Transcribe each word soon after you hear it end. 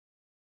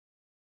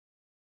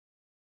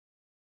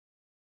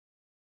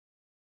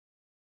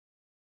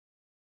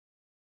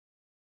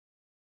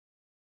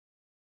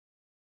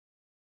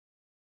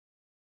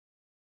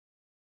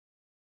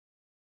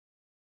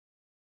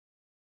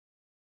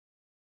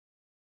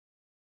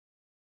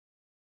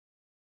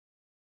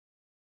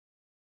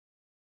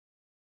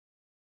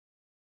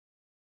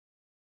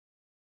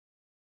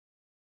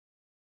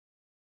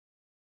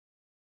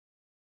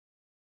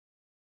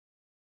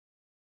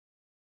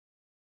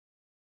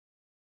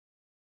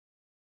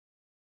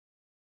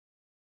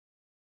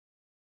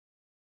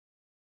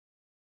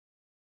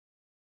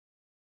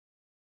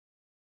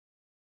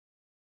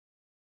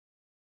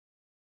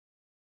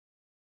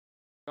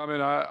I mean,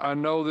 I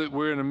know that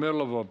we're in the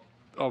middle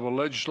of a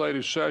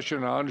legislative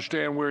session. I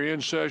understand we're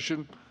in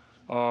session.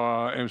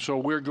 And so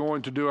we're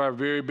going to do our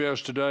very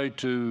best today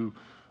to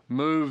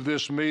move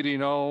this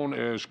meeting on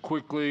as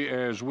quickly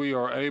as we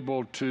are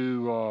able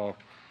to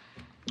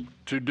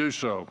do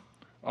so.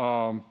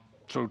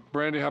 So,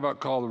 Brandy, how about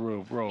call the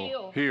roll?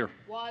 Hill. Here.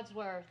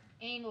 Wadsworth.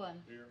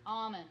 England. Here.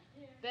 Almond.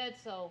 Here.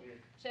 Bedsoe. Here.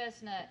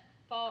 Chestnut.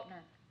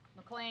 Faulkner.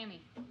 McClammy.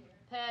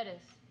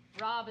 Pettis.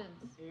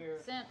 Robbins. Here.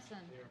 Simpson.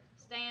 Here.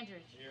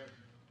 Standridge. Here.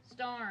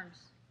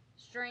 Starnes.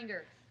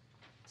 Stringer.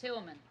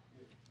 Tillman.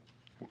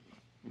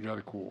 You got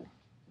a quorum.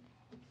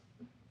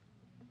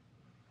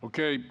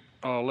 Okay,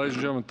 ladies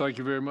and gentlemen, thank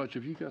you very much.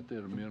 Have you got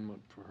that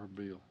amendment for her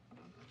bill?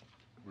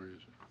 Where is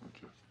it?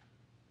 Okay.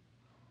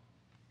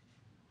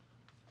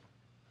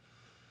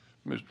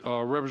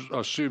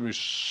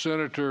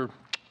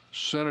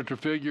 Senator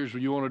Figures,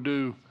 you want to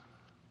do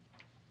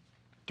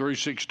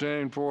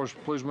 316 for us,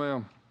 please,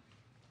 ma'am?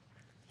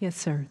 Yes,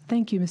 sir.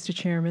 Thank you, Mr.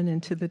 Chairman,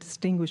 and to the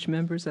distinguished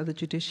members of the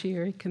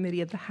Judiciary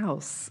Committee of the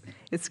House.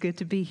 It's good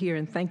to be here,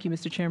 and thank you,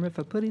 Mr. Chairman,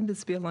 for putting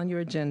this bill on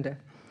your agenda.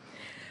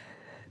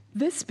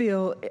 This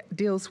bill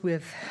deals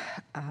with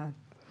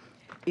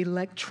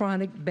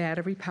electronic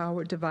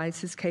battery-powered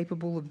devices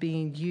capable of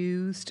being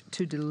used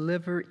to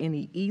deliver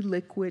any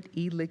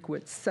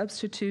e-liquid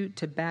substitute,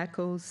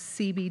 tobacco,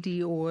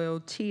 CBD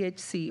oil,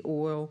 THC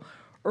oil,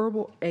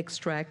 herbal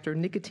extract, or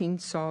nicotine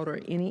salt,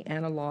 or any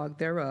analog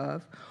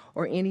thereof,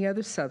 or any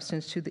other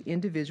substance to the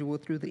individual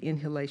through the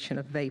inhalation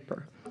of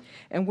vapor.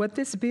 And what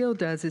this bill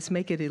does is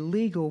make it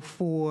illegal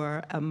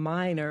for a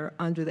minor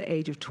under the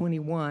age of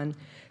 21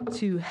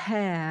 to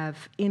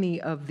have any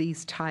of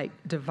these type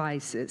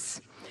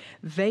devices.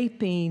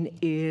 Vaping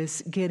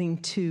is getting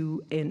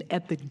to an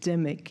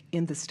epidemic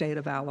in the state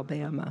of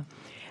Alabama.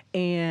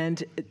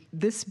 And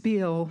this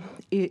bill,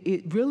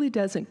 it really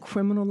doesn't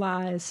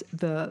criminalize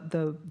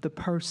the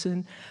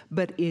person,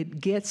 but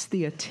it gets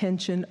the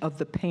attention of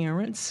the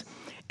parents.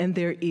 And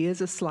there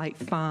is a slight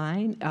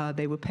fine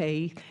they will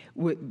pay,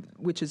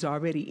 which is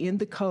already in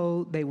the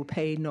code. They will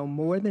pay no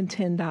more than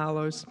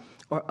 $10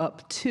 or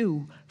up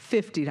to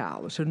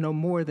 $50, or no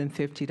more than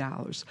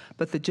 $50.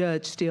 But the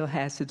judge still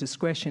has the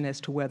discretion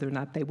as to whether or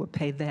not they will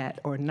pay that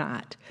or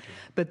not.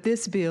 But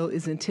this bill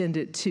is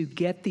intended to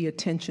get the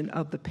attention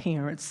of the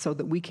parents so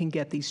that we can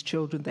get these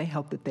children the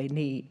help that they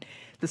need.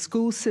 The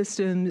school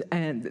system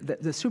and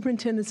the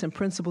superintendents and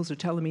principals are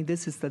telling me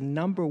this is the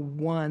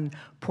 #1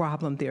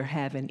 problem they're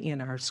having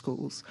in our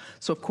schools.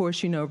 So, of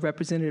course, you know,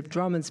 Representative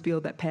Drummond's bill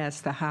that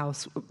passed the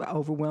House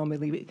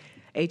overwhelmingly,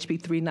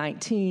 HB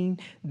 319,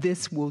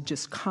 this will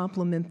just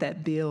complement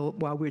that bill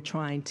while we're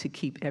trying to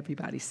keep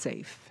everybody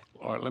safe.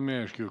 All right, let me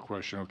ask you a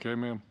question, okay,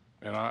 ma'am?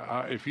 And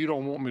if you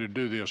don't want me to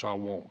do this, I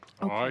won't.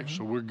 Okay. All right,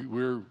 so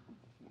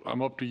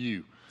I'm up to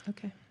you.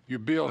 Okay. Your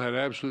bill had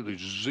absolutely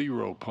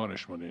zero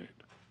punishment in it.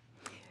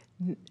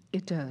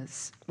 It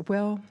does.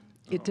 Well,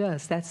 it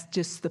does. That's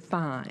just the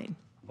fine.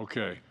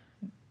 Okay.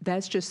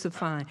 That's just the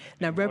fine.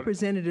 Now,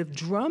 Representative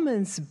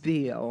Drummond's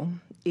bill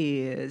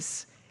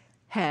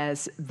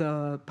has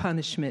the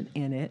punishment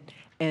in it,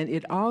 and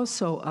it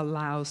also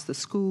allows the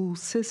school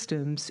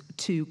systems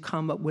to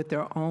come up with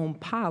their own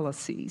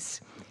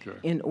policies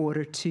in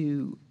order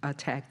to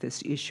attack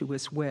this issue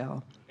as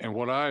well. And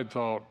what I had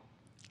thought,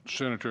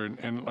 Senator,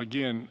 and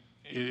again,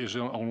 is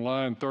on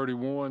line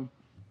 31,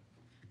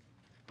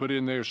 put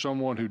in there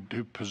someone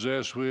who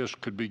possessed this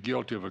could be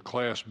guilty of a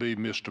Class B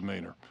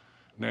misdemeanor.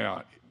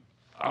 Now,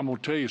 I'm going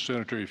to tell you,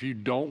 Senator, if you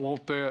don't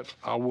want that,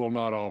 I will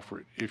not offer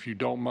it. If you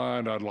don't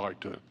mind, I'd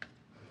like to.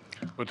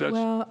 But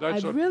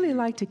that's I'd really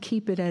like to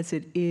keep it as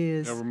it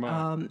is,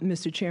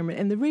 Mr. Chairman.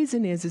 And the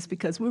reason is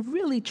because we're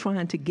really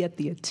trying to get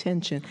the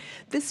attention.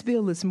 This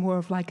bill is more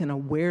of like an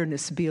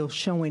awareness bill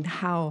showing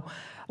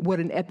what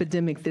an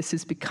epidemic this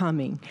is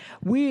becoming.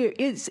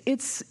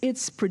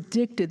 It's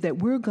predicted that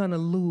we're going to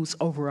lose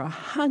over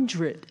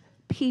 100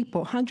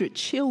 people, 100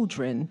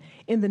 children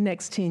in the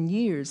next 10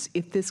 years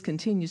if this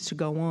continues to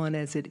go on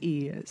as it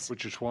is.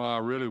 Which is why I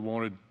really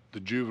wanted the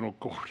juvenile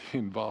court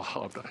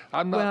involved.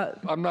 I'm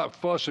not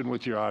fussing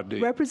with your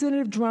idea.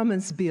 Representative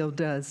Drummond's bill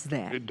does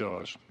that. It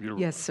does. You're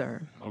yes, right.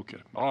 Sir. Okay.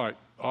 All right.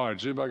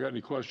 Has anybody got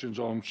any questions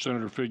on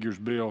Senator Figure's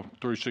bill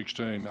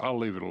 316? I'll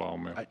leave it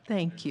alone, man.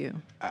 Thank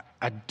you.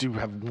 I do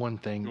have one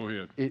thing. Go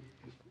ahead.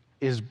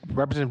 Is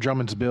Representative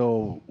Drummond's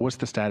bill, what's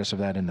the status of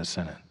that in the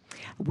Senate?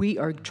 We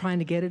are trying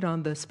to get it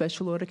on the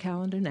special order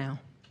calendar now.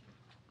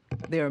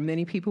 There are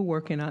many people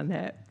working on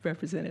that,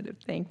 Representative.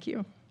 Thank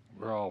you.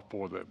 We're all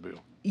for that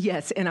bill.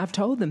 Yes, and I've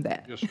told them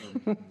that. Yes, sir.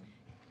 I'm about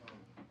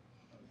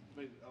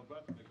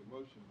to make a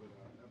motion, but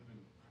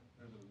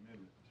there's an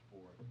amendment for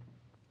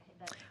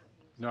it.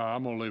 No,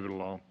 I'm going to leave it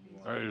alone.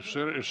 If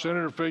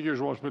Senator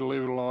Figures wants me to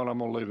leave it alone, I'm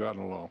going to leave that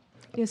alone.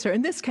 Yes, sir.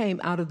 And this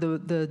came out of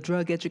the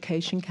Drug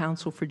Education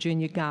Council,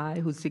 Virginia Guy,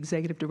 who's the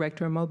executive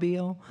director of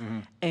Mobile.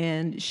 Mm-hmm.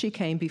 And she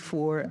came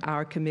before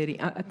our committee.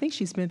 I think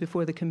she's been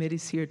before the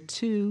committees here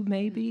too,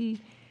 maybe.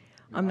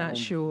 I'm not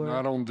sure.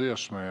 Not on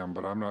this, ma'am,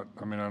 but I'm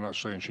not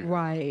saying she.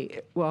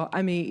 Right. Well,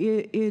 I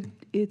mean,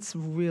 it's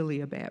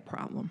really a bad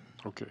problem.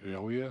 Okay,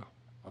 oh, yeah,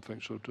 I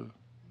think so too.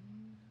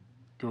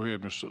 Go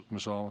ahead,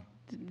 Ms. Allen.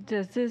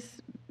 Does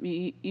this,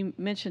 you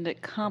mentioned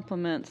it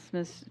complements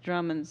Ms.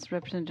 Drummond's,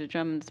 Representative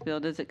Drummond's bill.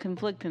 Does it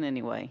conflict in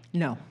any way?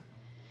 No.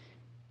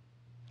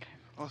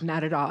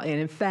 Not at all. And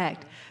in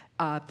fact,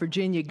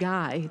 Virginia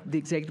Guy, the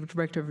executive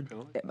director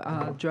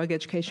of Drug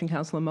Education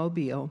Council in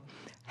Mobile,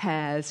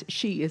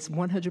 she is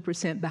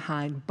 100%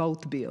 behind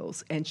both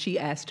bills. And she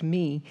asked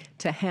me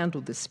to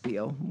handle this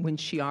bill when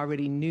she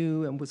already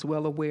knew and was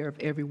well aware of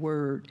every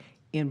word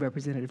in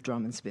Representative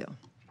Drummond's bill.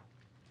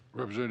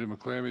 Representative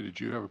McClammy,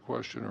 did you have a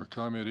question or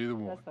comment, either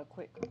one? Just a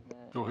quick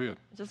comment. Go ahead.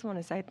 I just want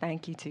to say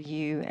thank you to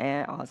you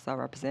and also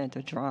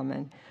Representative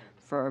Drummond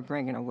for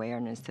bringing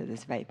awareness to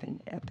this vaping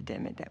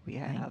epidemic that we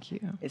have. Thank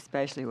you.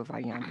 Especially with our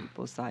young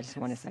people. So I just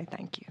want to say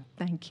thank you.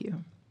 Thank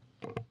you.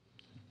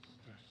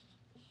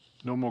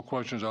 No more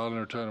questions. I'll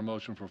entertain a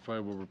motion for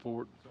favorable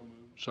report.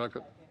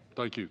 Second.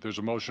 Thank you. There's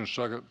a motion,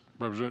 second.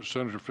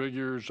 Senator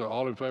Figures,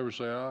 all in favor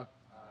say aye.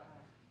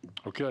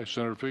 Okay,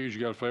 Senator Figures,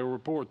 you got a favorable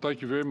report.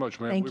 Thank you very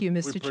much, ma'am. Thank you, We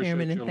Mr. appreciate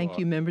Chairman, you and a thank lot.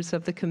 you, members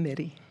of the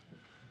committee.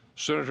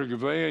 Senator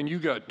Gavan, you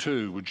got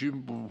two. Would you,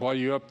 while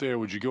you're up there,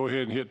 would you go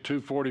ahead and hit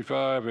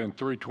 245 and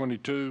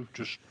 322?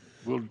 Just,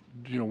 we'll,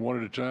 one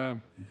at a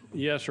time?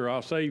 Yes, sir.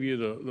 I'll save you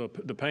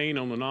the pain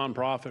on the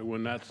nonprofit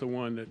one. That's the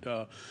one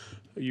that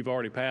you've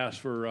already passed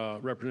for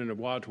Representative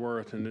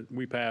Wadsworth, and that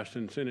we passed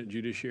in Senate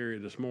Judiciary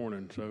this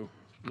morning. So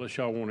unless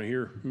y'all want to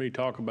hear me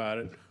talk about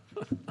it,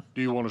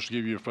 Do you want us to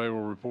give you a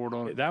favorable report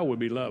on it? that would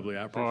be lovely.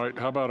 I appreciate All right,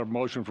 how about a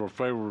motion for a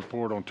favorable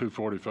report on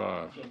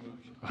 245?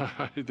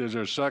 Is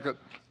there a second?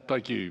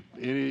 Thank you.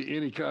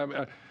 Any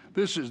comment?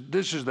 This is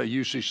the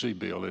UCC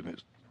bill, isn't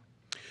it?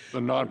 The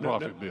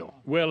nonprofit bill.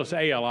 Well, it's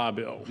ALI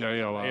bill. Yeah,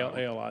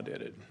 ALI. ALI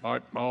did it. All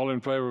right, all in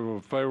favor of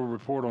a favorable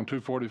report on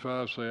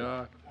 245, say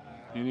aye.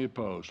 Any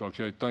opposed?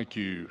 Okay, thank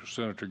you,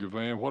 Senator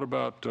Gavan. What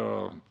about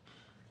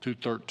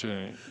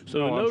 213? So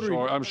the No, notary-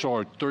 I'm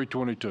sorry,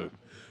 322.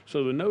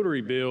 So the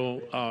notary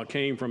bill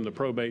came from the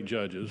probate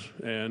judges,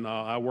 and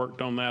I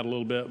worked on that a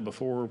little bit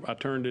before I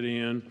turned it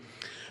in.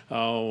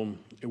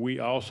 We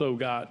also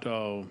got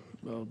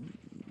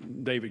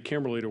David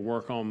Kimberly to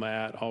work on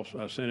that.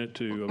 Also, I sent it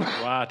to a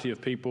variety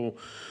of people,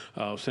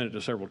 sent it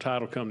to several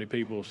title company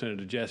people, sent it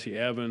to Jesse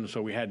Evans.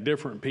 So we had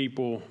different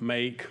people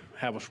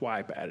have a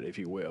swipe at it, if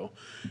you will.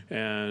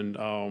 And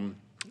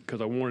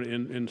because I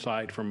wanted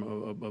insight from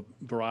a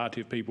variety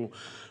of people.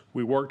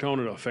 We worked on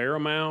it a fair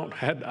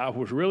amount. I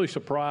was really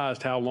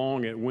surprised how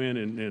long it went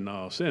in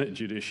Senate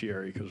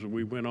Judiciary, because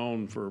we went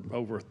on for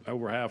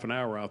over half an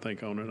hour, I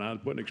think, on it, and I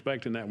wasn't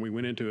expecting that when we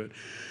went into it.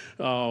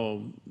 A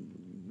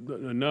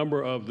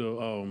number of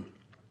the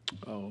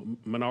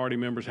minority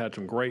members had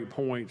some great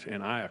points,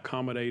 and I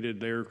accommodated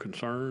their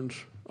concerns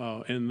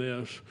in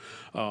this.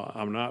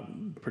 I'm not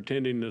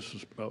pretending this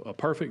is a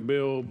perfect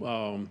bill,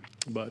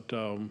 but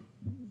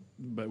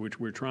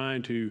we're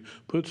trying to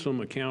put some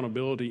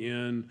accountability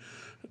in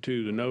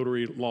to the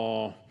notary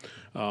law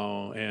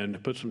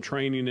and put some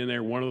training in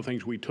there. One of the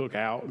things we took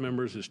out,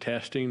 members, is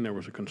testing. There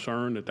was a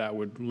concern that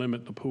would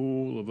limit the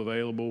pool of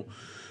available.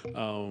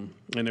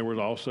 And there was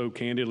also,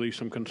 candidly,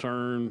 some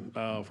concern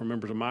from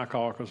members of my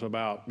caucus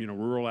about,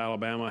 rural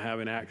Alabama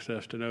having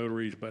access to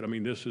notaries. But I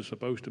mean, this is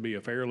supposed to be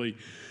a fairly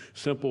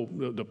simple.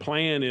 The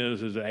plan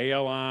is the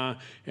ALI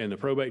and the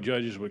probate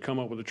judges would come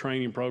up with a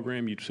training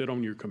program. You'd sit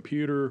on your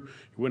computer.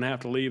 You wouldn't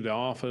have to leave the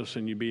office,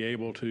 and you'd be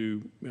able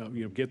to,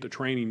 get the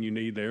training you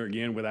need there,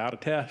 again, without a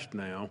test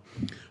now.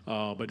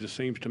 But it just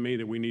seems to me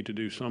that we need to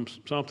do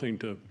something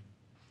to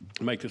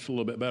make this a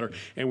little bit better.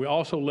 And we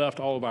also left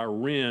all of our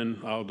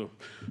the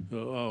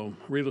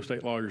real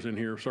estate lawyers in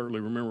here certainly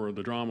remember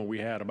the drama we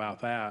had about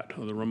that,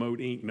 the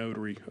remote ink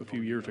notary a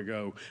few years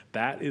ago.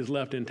 That is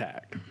left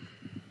intact.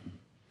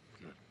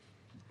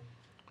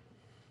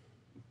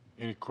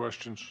 Any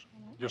questions?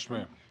 Yes,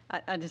 ma'am.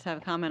 I just have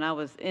a comment. I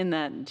was in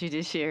that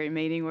judiciary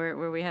meeting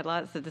where we had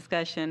lots of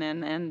discussion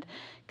and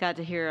got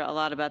to hear a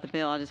lot about the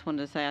bill. I just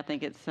wanted to say I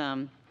think it's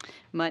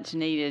much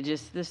needed.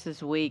 Just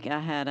this week I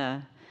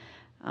had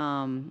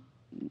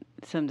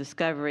some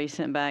discovery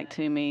sent back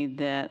to me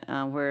that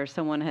where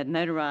someone had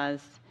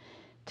notarized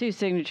 2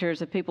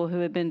 signatures of people who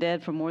had been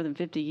dead for more than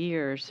 50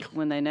 years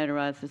when they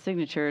notarized the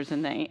signatures,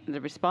 and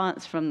the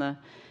response from the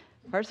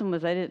person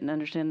was they didn't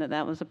understand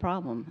that was a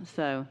problem.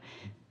 So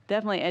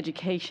definitely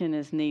education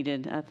is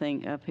needed, I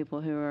think, of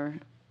people who are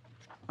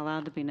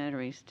allowed to be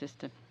notaries, just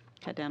to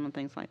cut down on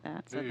things like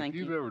that. So thank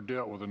you. If you've ever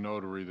dealt with a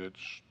notary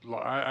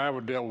I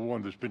haven't dealt with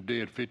one that's been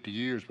dead 50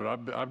 years, but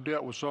I've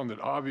dealt with some that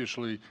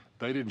obviously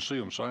they didn't see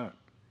them sign.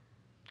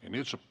 And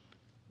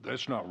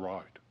that's not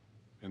right.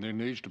 And there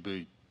needs to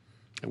be.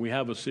 And we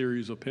have a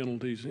series of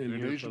penalties in here for that.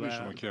 There needs to be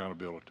some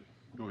accountability.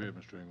 Go ahead,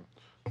 Mr. England.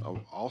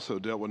 I've also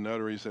dealt with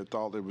notaries that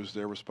thought it was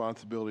their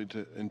responsibility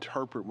to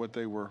interpret what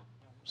they were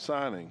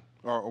signing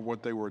or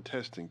what they were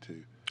attesting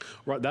to.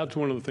 Right, that's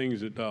one of the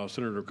things that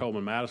Senator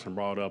Coleman Madison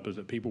brought up, is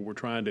that people were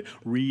trying to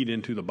read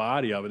into the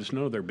body of it. It's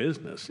none of their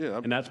business. Yeah,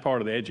 and that's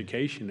part of the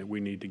education that we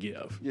need to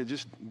give. Yeah,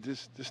 just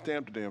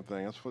stamp the damn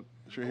thing. That's what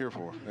you're here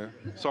for. Yeah.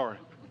 Sorry.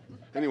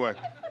 Anyway,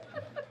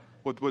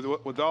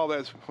 with all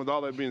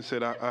that being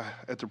said, I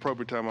at the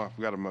appropriate time, I've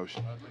got a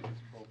motion. I think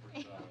it's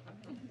appropriate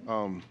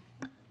time.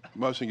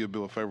 Motion to give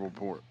Bill a favorable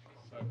report.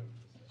 I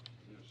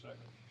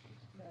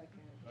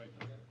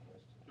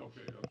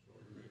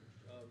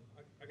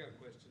got a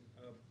question.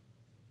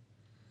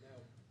 Now,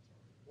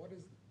 what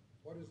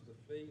is the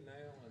fee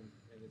now, and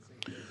it's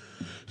increasing?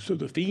 So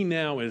the fee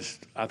now is,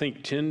 I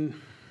think, $10.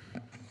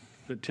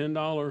 I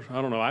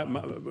don't know.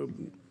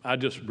 I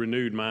just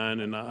renewed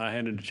mine, and I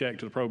handed a check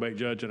to the probate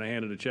judge, and I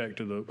handed a check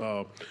to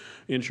the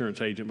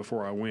insurance agent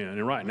before I went.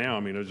 And right now, I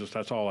mean,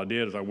 that's all I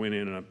did is I went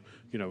in and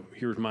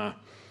here's my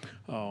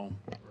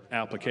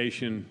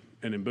application,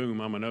 and then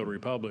boom, I'm a notary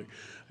public.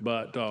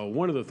 But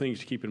one of the things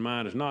to keep in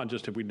mind is not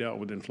just if we dealt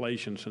with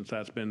inflation, since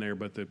that's been there,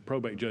 but the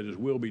probate judges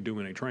will be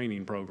doing a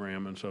training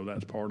program, and so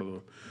that's part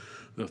of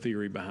the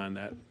theory behind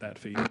that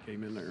fee that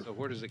came in there. So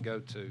where does it go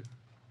to?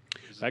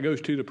 That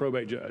goes to the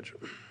probate judge.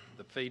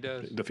 The fee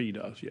does? The fee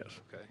does, yes.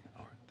 Okay,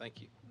 all right,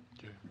 thank you.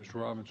 Okay, Mr.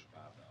 Robbins?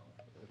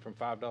 From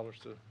 $5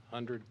 to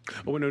 100?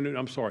 Oh, no,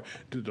 I'm sorry.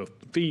 The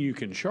fee you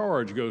can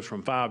charge goes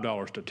from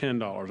 $5 to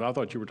 $10. I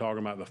thought you were talking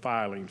about the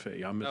filing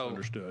fee. I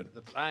misunderstood.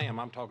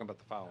 I'm talking about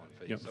the filing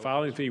fee. Yeah, So the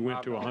filing it's fee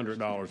went to $5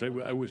 $100.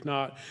 It was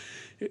not,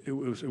 it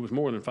was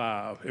more than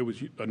 $5. It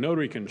was, a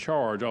notary can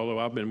charge, although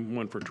I've been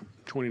one for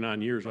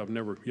 29 years, I've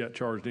never yet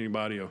charged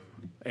anybody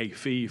a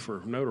fee for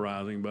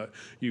notarizing, but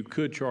you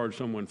could charge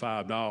someone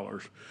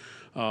 $5,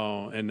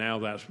 and now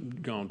that's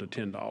gone to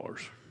 $10. The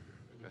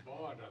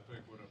bond, I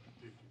think, went up to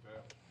 50,000.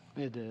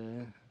 It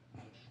did.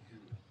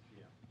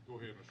 Go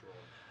ahead, Mr.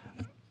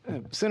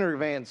 Robbins. Senator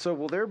Vance, so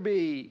will there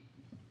be,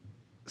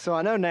 so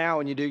I know now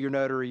when you do your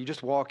notary, you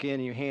just walk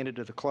in, you hand it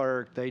to the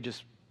clerk, they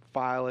just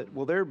file it.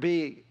 Will there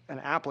be an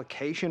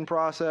application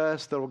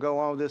process that will go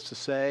on with this to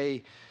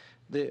say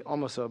that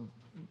almost a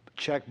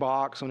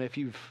checkbox on if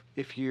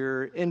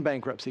you're in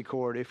bankruptcy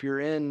court, if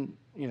you're in,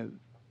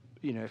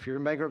 if you're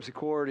in bankruptcy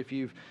court, if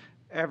you've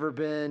ever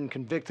been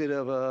convicted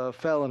of a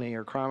felony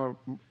or crime of,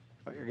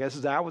 I guess,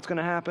 is that what's going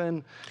to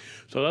happen?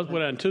 So that's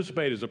what I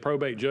anticipate is the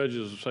Probate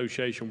Judges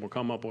Association will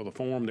come up with a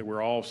form that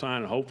we're all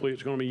signing. Hopefully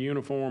it's going to be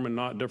uniform and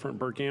not different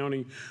per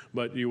county,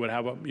 but you would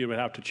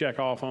have to check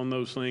off on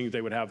those things.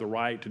 They would have the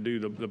right to do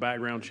the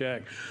background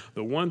check.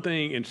 The one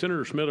thing, and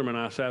Senator Smitherman and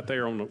I sat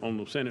there on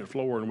the Senate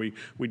floor, and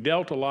we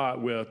dealt a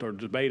lot with, or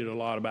debated a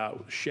lot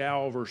about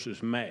shall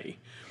versus may.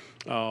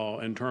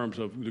 In terms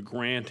of the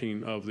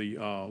granting of the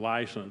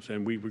license.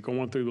 And we were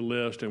going through the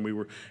list,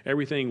 and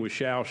everything was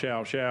shall,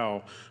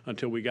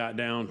 until we got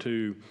down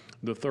to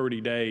the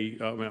 30-day,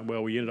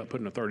 well, we ended up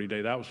putting a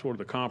 30-day. That was sort of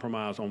the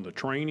compromise on the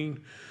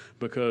training,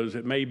 because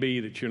it may be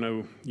that, you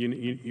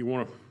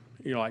want to,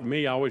 like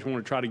me, I always want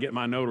to try to get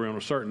my notary on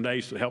a certain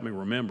day to help me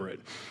remember it.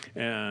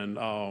 And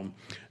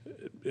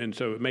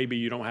so it may be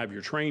you don't have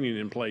your training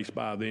in place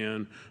by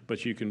then,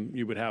 but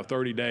you would have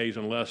 30 days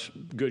unless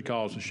good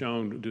cause is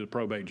shown to the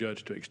probate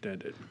judge to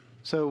extend it.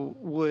 So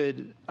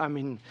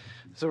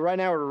so right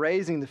now we're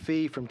raising the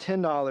fee from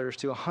 $10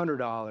 to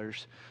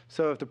 $100.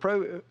 So if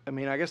I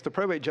guess the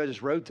probate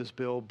judges wrote this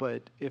bill,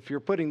 but if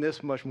you're putting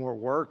this much more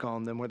work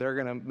on them, where they're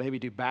going to maybe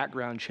do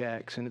background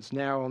checks, and it's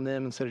now on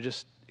them instead of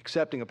just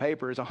accepting a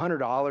paper, is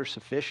 $100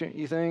 sufficient,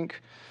 you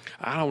think?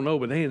 I don't know,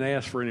 but they didn't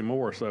ask for any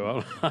more,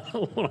 so I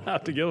don't want to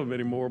have to give them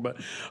any more. But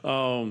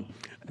no,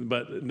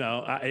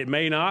 it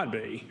may not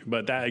be.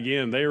 But that,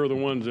 again, they are the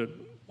ones that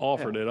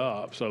offered it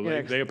up. So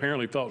they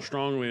apparently felt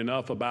strongly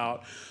enough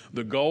about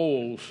the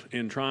goals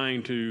in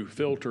trying to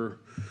filter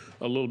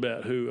a little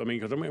bit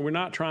because we're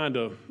not trying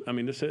to,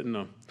 this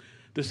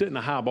isn't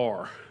a high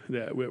bar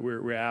that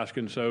we're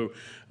asking. So,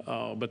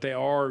 but they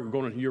are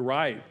going to, you're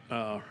right,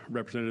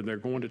 Representative, they're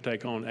going to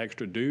take on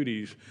extra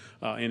duties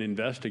in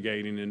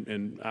investigating,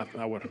 and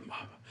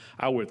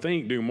I would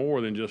think do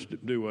more than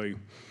just do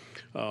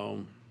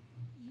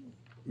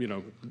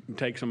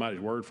take somebody's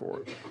word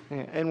for it.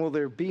 And will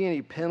there be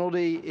any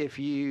penalty if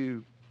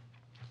you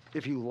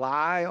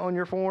lie on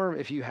your form,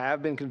 if you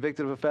have been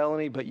convicted of a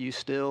felony, but you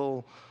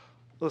still,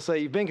 let's say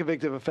you've been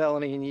convicted of a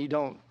felony and you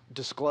don't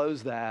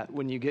disclose that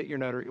when you get your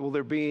notary, will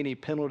there be any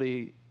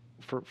penalty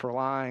for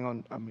lying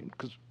on,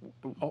 because...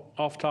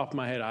 Off the top of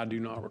my head, I do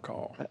not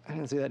recall. I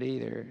didn't see that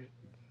either.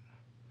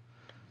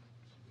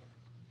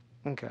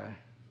 Okay.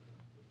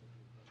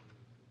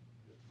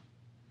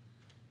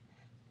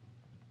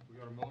 We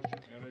got a motion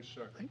and a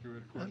second. You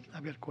had a question?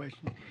 I've got a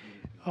question.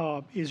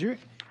 Is there,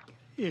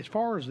 as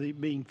far as the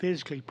being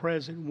physically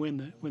present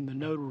when the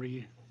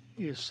notary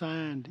is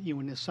signed,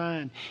 when it's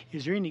signed,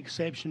 is there any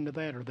exception to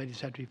that, or they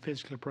just have to be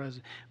physically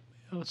present?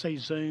 Let's say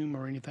Zoom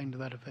or anything to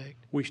that effect.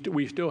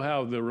 We still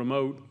have the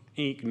remote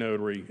ink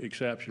notary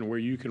exception where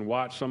you can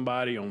watch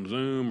somebody on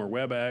Zoom or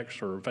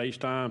WebEx or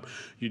FaceTime.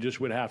 You just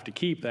would have to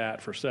keep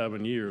that for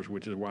 7 years,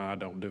 which is why I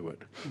don't do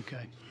it.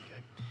 Okay.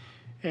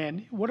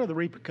 And what are the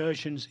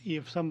repercussions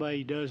if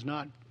somebody does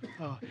not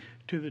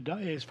to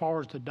as far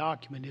as the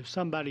document, if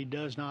somebody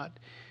does not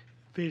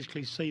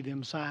physically see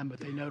them sign, but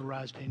they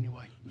notarized it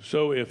anyway?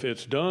 So if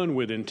it's done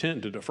with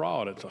intent to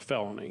defraud, it's a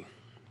felony.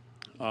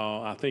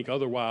 I think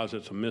otherwise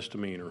it's a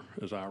misdemeanor,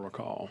 as I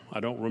recall. I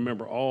don't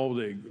remember all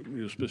the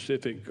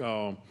specific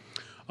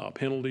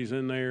penalties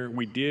in there.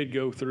 We did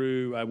go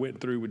through, I went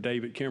through with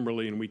David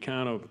Kimberly, and we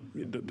kind of,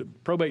 the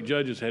probate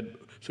judges had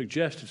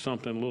suggested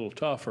something a little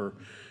tougher,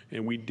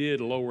 and we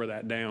did lower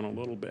that down a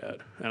little bit.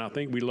 And I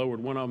think we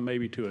lowered one of them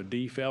maybe to a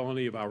D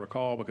felony, if I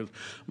recall, because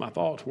my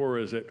thoughts were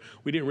is that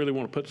we didn't really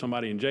want to put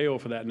somebody in jail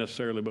for that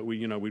necessarily, but we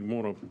didn't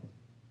want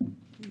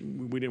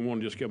to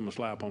just give them a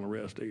slap on the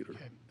wrist either.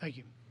 Okay, thank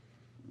you.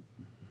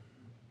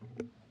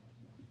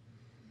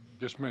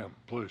 Yes, ma'am,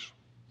 please.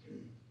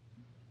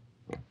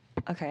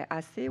 Okay,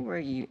 I see where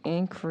you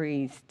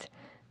increased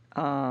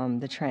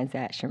the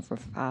transaction for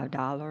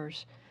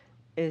 $5.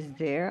 Is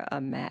there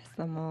a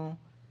maximum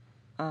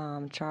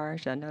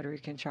charge a notary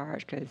can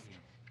charge? Because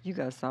you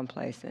go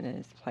someplace and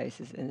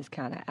it's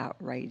kind of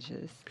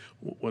outrageous.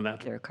 Well,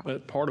 that's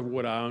part of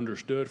what I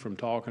understood from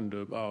talking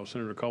to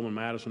Senator Coleman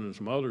Madison and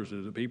some others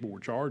is that people were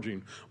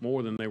charging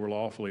more than they were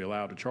lawfully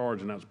allowed to charge,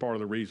 and that's part of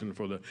the reason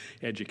for the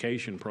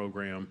education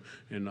program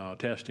and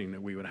testing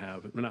that we would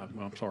have.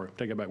 I'm sorry,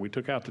 take it back. We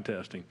took out the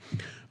testing.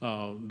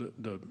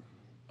 The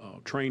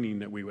training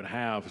that we would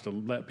have is to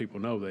let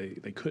people know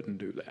they couldn't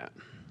do that.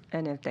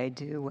 And if they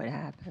do, what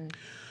happens?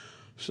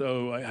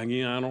 So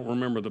again, I don't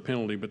remember the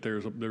penalty, but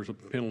there's a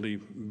penalty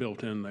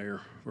built in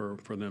there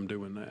for them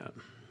doing that.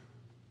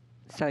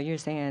 So you're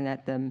saying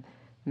that the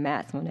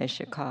maximum they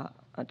should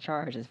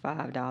charge is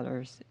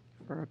 $5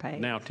 for a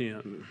page? Now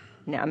 10.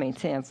 Now, I mean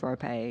 10 for a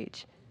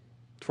page.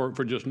 For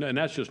just, and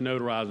that's just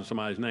notarizing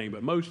somebody's name.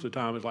 But most of the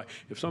time, it's like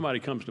if somebody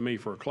comes to me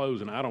for a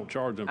closing, I don't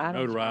charge them for I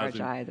don't notarizing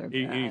charge either,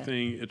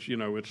 anything. It's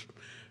it's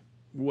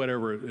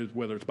whatever it is,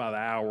 whether it's by the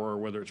hour or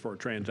whether it's for a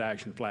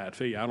transaction flat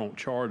fee. I don't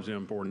charge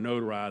them for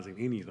notarizing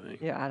anything.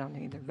 Yeah, I don't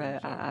either,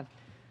 but I've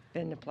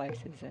been to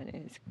places and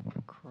it's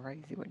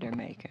crazy what they're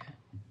making.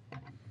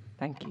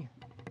 Thank you.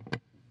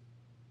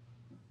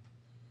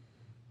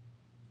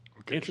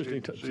 Okay,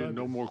 Interesting. Seeing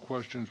no more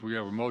questions, we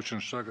have a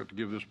motion second to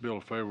give this bill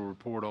a favorable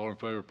report. All in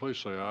favor, please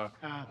say aye.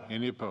 Aye.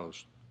 Any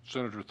opposed?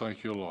 Senator,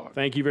 thank you a lot.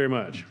 Thank you very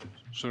much.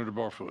 Senator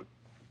Barfoot,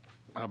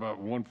 how about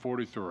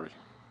 143?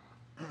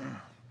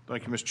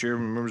 Thank you, Mr.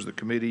 Chairman, members of the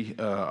committee.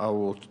 I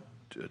will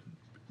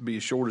be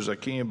as short as I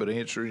can, but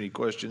answer any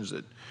questions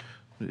that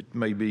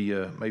may be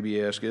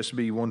asked.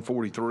 SB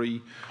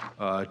 143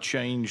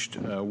 changed.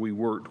 We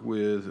worked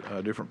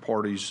with different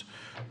parties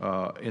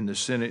in the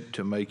Senate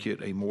to make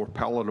it a more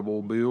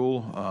palatable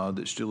bill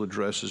that still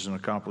addresses and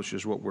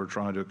accomplishes what we're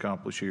trying to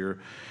accomplish here.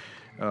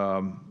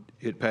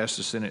 It passed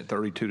the Senate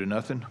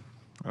 32-0.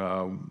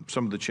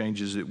 Some of the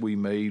changes that we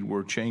made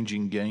were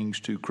changing gangs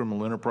to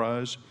criminal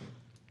enterprise.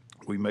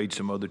 We made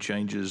some other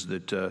changes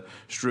that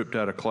stripped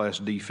out a Class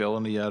D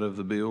felony out of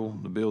the bill.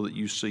 The bill that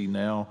you see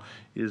now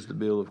is the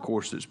bill, of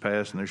course, that's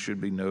passed, and there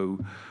should be no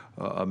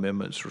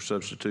amendments or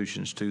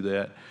substitutions to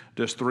that.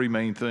 Just three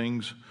main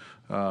things.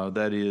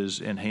 That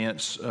is,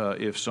 enhance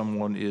if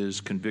someone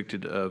is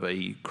convicted of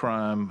a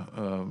crime,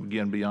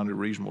 again, beyond a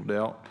reasonable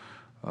doubt,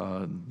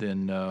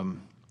 and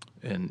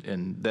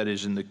that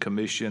is in the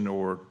commission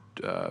or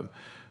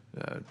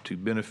to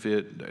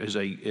benefit as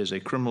a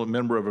criminal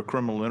member of a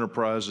criminal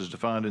enterprise as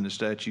defined in the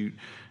statute,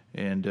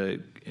 and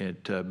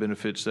it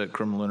benefits that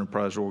criminal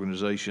enterprise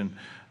organization.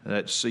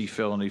 That C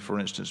felony, for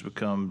instance,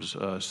 becomes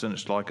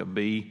sentenced like a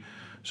B.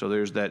 So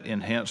there's that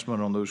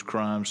enhancement on those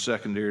crimes.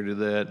 Secondary to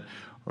that,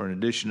 or in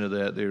addition to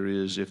that, there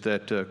is, if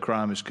that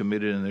crime is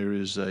committed and there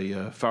is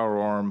a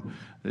firearm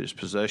that is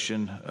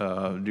possession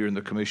during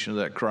the commission of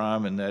that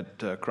crime, and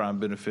that crime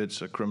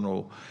benefits a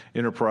criminal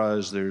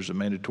enterprise, there's a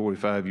mandatory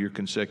 5-year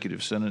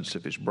consecutive sentence.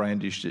 If it's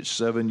brandished, it's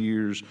 7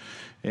 years,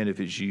 and if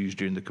it's used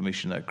during the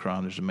commission of that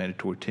crime, there's a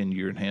mandatory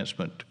 10-year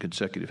enhancement,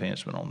 consecutive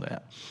enhancement on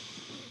that.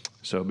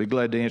 So I'll be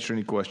glad to answer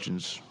any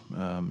questions,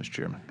 Mr.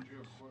 Chairman.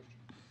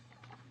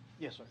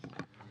 Yes, sir.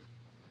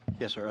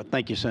 Yes, sir.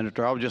 Thank you,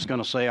 Senator. I was just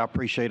going to say I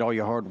appreciate all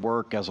your hard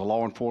work as a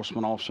law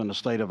enforcement officer in the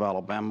state of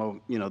Alabama.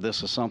 You know,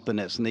 this is something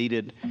that's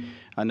needed.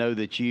 I know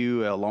that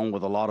you, along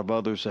with a lot of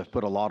others, have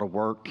put a lot of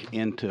work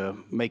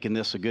into making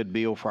this a good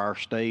bill for our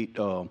state.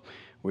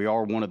 We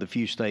are one of the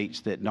few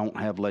states that don't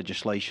have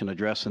legislation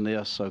addressing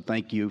this, so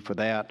thank you for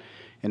that.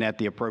 And at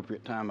the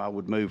appropriate time, I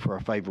would move for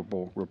a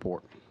favorable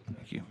report.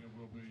 Thank you.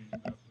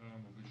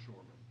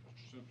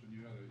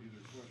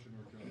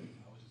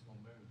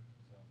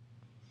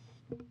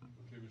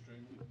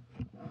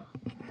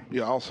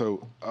 Yeah.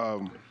 Also,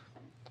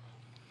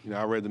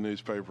 I read the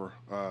newspaper.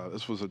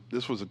 This was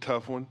a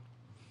tough one,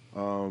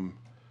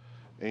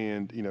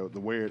 and the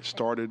way it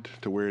started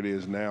to where it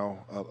is now.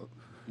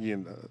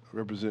 Again,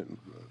 represent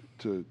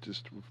to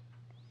just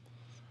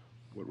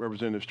what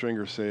Representative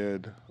Stringer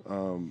said.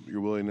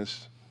 Your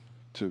willingness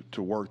to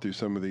work through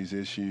some of these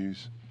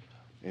issues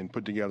and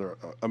put together.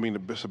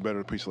 It's a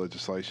better piece of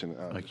legislation.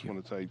 I just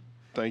want to say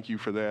thank you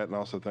for that, and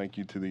also thank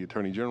you to the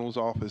Attorney General's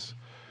office,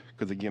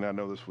 because again, I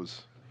know this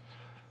was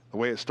the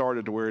way it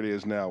started to where it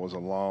is now was a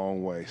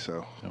long way.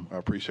 So I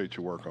appreciate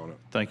your work on it.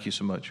 Thank you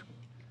so much.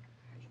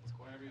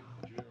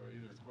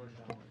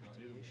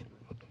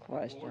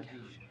 Question.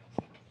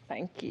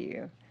 Thank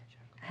you.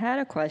 I had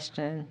a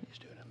question.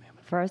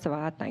 First of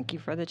all, I thank you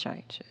for the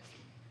changes.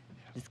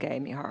 This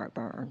gave me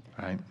heartburn.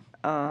 All right.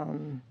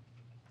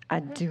 I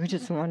do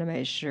just want to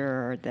make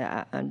sure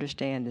that I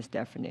understand this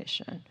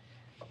definition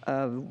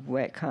of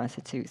what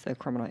constitutes a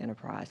criminal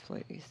enterprise,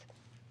 please.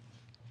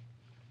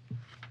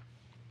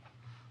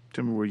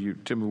 Tell me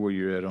where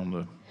you're at on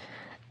the.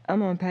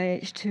 I'm on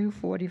page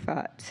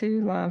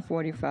 245, line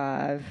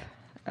 45.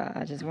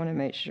 I just want to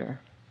make sure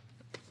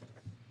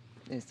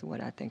it's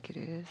what I think it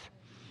is.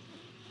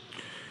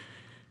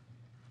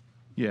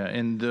 Yeah,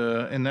 and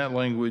that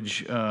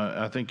language,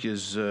 I think,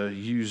 is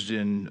used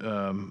in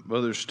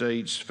other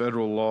states,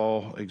 federal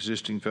law,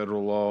 existing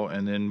federal law,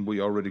 and then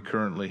we already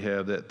currently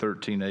have that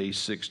 13A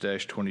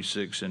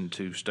 6-26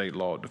 into state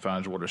law. It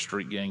defines what a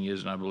street gang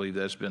is, and I believe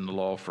that's been the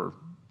law for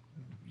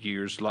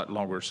years, a lot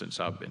longer since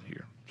I've been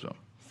here.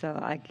 So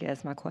I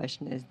guess my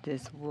question is,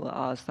 this will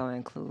also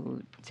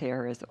include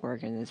terrorist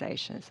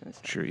organizations and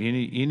stuff? Sure,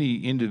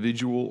 any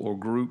individual or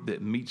group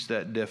that meets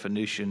that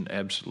definition,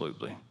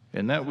 absolutely.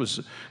 And that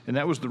was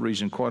the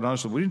reason, quite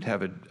honestly, we didn't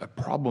have a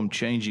problem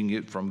changing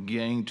it from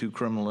gang to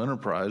criminal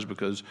enterprise,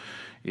 because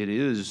it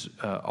is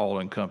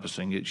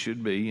all-encompassing. It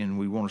should be, and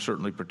we want to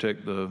certainly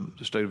protect the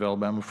state of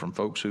Alabama from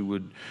folks who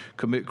would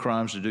commit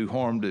crimes to do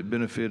harm that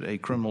benefit a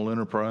criminal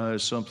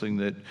enterprise, something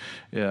that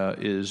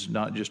is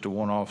not just a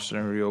one-off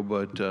scenario,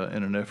 but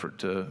in an effort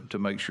to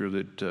make sure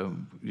that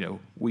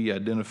we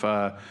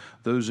identify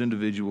those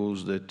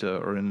individuals that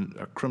are in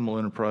a criminal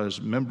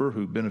enterprise member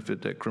who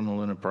benefit that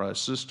criminal enterprise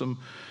system.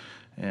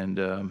 And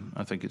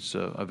I think it's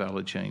a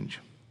valid change.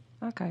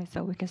 Okay,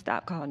 so we can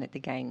stop calling it the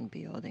gang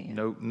bill then.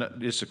 No,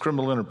 it's a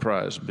criminal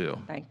enterprise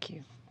bill. Thank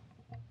you.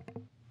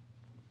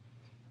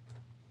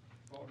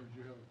 Paul, did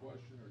you have a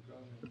question or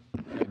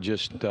comment?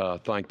 Just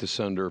thank the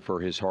senator for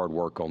his hard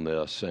work on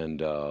this,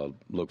 and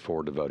look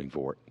forward to voting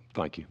for it.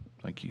 Thank you.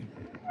 Thank you.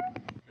 Okay.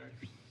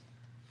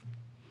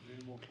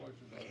 Any more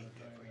questions? I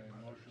entertain a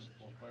motion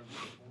for favorable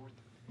report.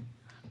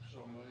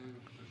 So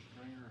moved. Mr.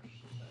 Stringer,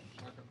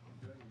 second.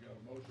 Okay, we got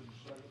a motion and a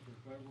second for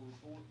favorable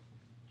report.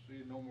 See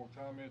no more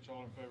comments.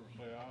 All in favor,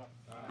 say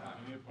aye. Aye.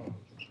 Any opposed?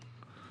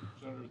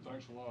 Senator,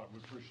 thanks a lot. We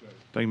appreciate it.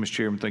 Thank you, Mr.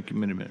 Chairman. Thank you,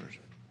 many members.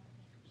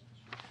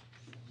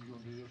 You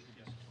gonna do this?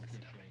 Yes. Okay,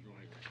 go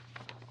ahead.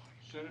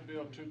 Senate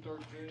Bill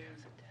 213.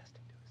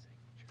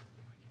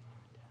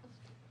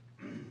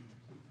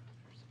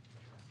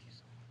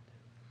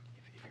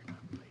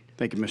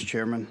 Thank you, Mr.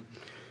 Chairman.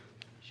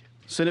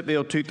 Senate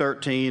Bill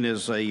 213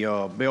 is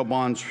a Bail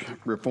Bonds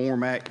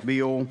Reform Act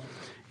bill.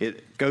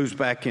 It goes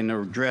back and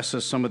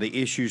addresses some of the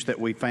issues that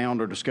we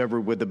found or discovered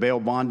with the Bail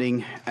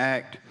Bonding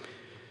Act.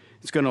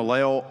 It's going to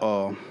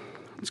allow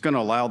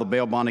the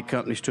bail bonding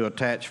companies to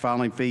attach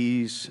filing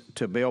fees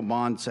to bail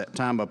bonds at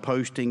time of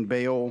posting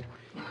bail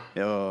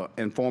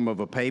in form of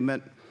a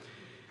payment.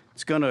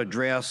 It's going to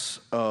address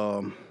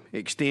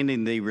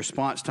extending the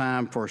response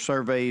time for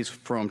surveys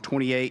from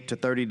 28 to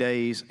 30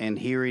 days and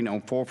hearing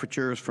on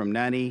forfeitures from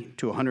 90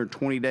 to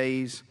 120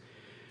 days.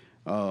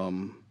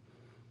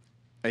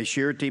 A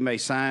surety may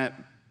sign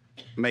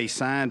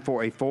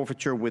for a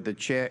forfeiture with a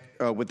check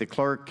with the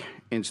clerk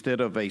instead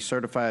of a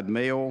certified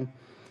mail.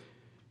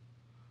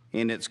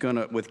 And it's going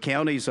to, with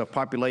counties of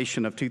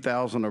population of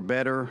 2,000 or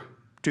better,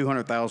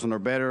 200,000 or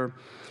better,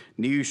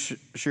 new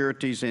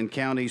sureties in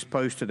counties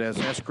posted as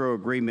escrow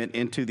agreement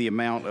into the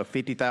amount of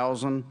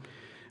 $50,000.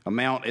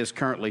 Amount is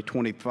currently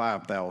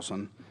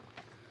 $25,000.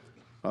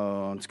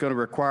 It's going to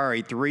require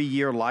a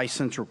 3-year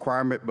license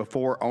requirement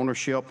before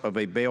ownership of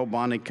a bail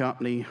bonding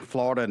company.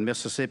 Florida and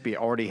Mississippi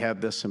already have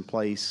this in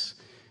place,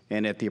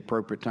 and at the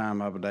appropriate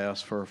time, I would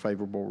ask for a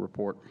favorable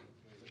report.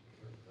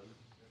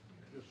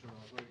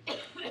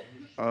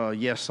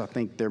 Yes, I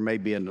think there may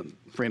be a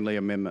friendly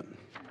amendment.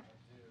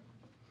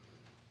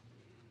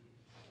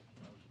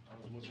 I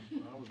was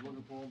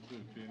looking for him too,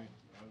 Kenny.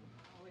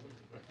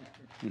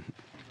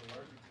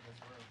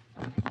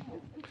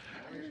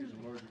 She's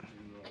allergic to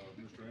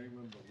Mr.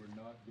 England, but we're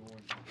not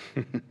going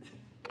to.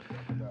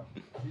 No.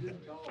 He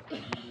didn't talk.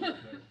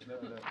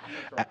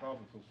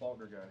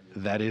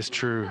 That is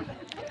true.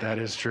 That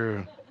is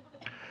true.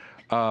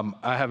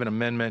 I have an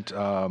amendment.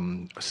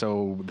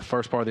 So the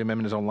first part of the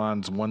amendment is on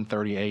lines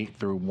 138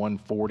 through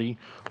 140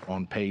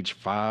 on page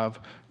 5.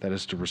 That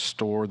is to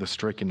restore the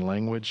stricken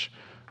language.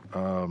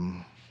 There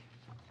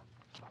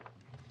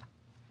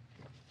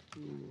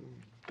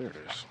it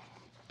is.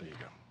 There you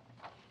go.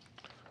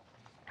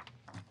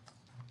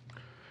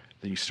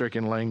 The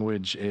stricken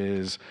language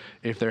is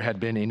if there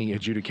had been any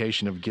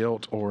adjudication of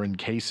guilt or in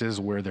cases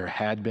where there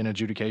had been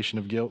adjudication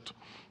of guilt.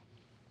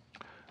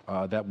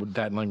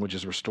 That language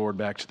is restored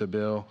back to the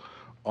bill.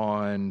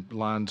 On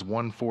lines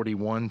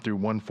 141 through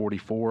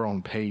 144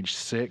 on page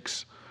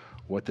 6,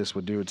 what this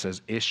would do, it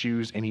says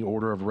issues any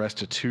order of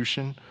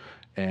restitution,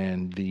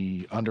 and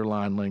the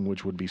underlined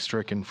language would be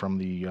stricken from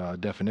the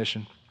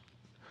definition.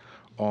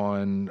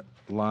 On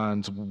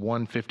lines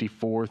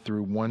 154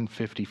 through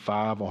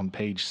 155 on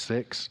page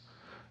 6,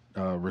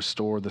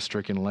 restore the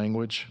stricken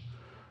language.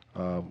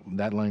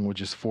 That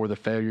language is for the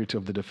failure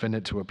of the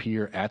defendant to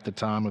appear at the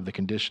time of the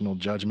conditional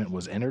judgment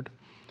was entered.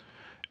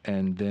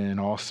 And then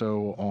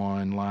also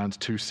on lines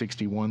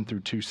 261 through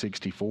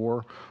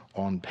 264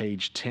 on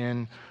page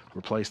 10,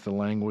 replace the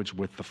language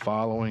with the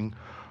following: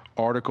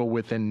 article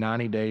within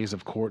 90 days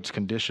of court's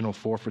conditional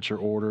forfeiture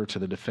order to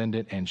the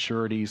defendant and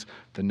sureties,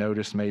 the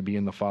notice may be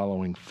in the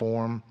following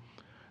form.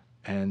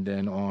 And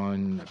then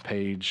on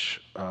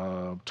page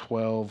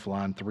 12,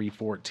 line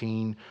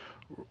 314,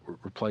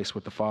 replace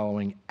with the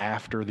following: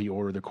 after the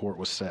order of the court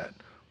was set.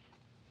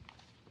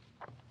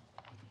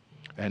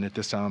 And at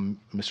this time,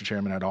 Mr.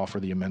 Chairman, I'd offer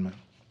the amendment.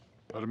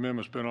 That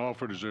amendment's been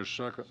offered. Is there a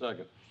second?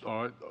 Second.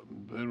 All right,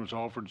 amendment's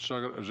offered,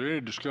 second. Is there any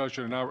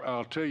discussion? And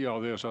I'll tell you all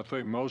this, I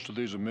think most of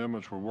these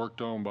amendments were worked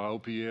on by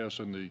OPS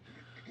and the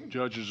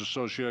Judges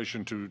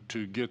Association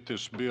to get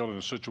this bill in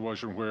a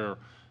situation where,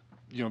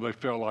 you know, they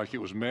felt like it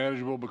was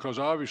manageable, because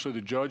obviously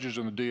the judges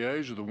and the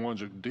DAs are the ones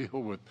that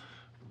deal with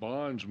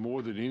bonds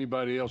more than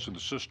anybody else in the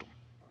system.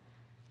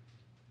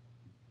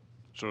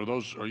 So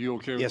those, are you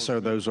okay with Yes, those? sir,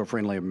 those are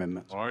friendly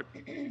amendments. All right.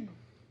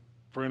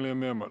 Friendly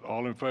amendment.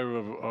 All in favor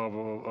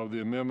of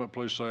the amendment,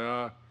 please say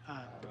aye.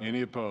 Aye.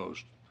 Any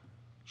opposed?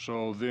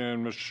 So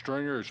then, Mr.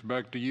 Stringer, it's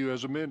back to you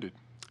as amended.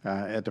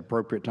 At the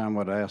appropriate time,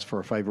 I would ask for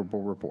a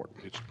favorable report.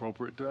 It's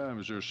appropriate time.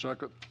 Is there a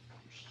second?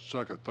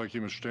 Second. Thank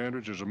you, Mr.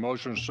 Standridge. There's a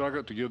motion and a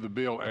second to give the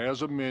bill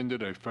as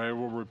amended a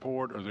favorable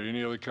report. Are there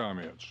any other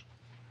comments?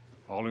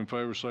 All in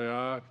favor say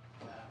aye.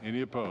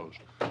 Any opposed?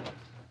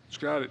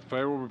 Scott,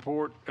 favorable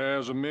report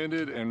as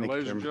amended. And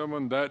ladies and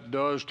gentlemen, that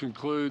does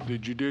conclude the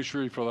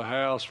Judiciary for the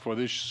House for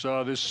this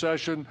this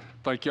session.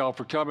 Thank y'all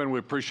for coming. We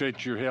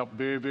appreciate your help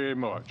very, very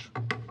much.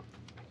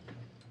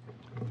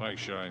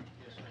 Thanks, Shane.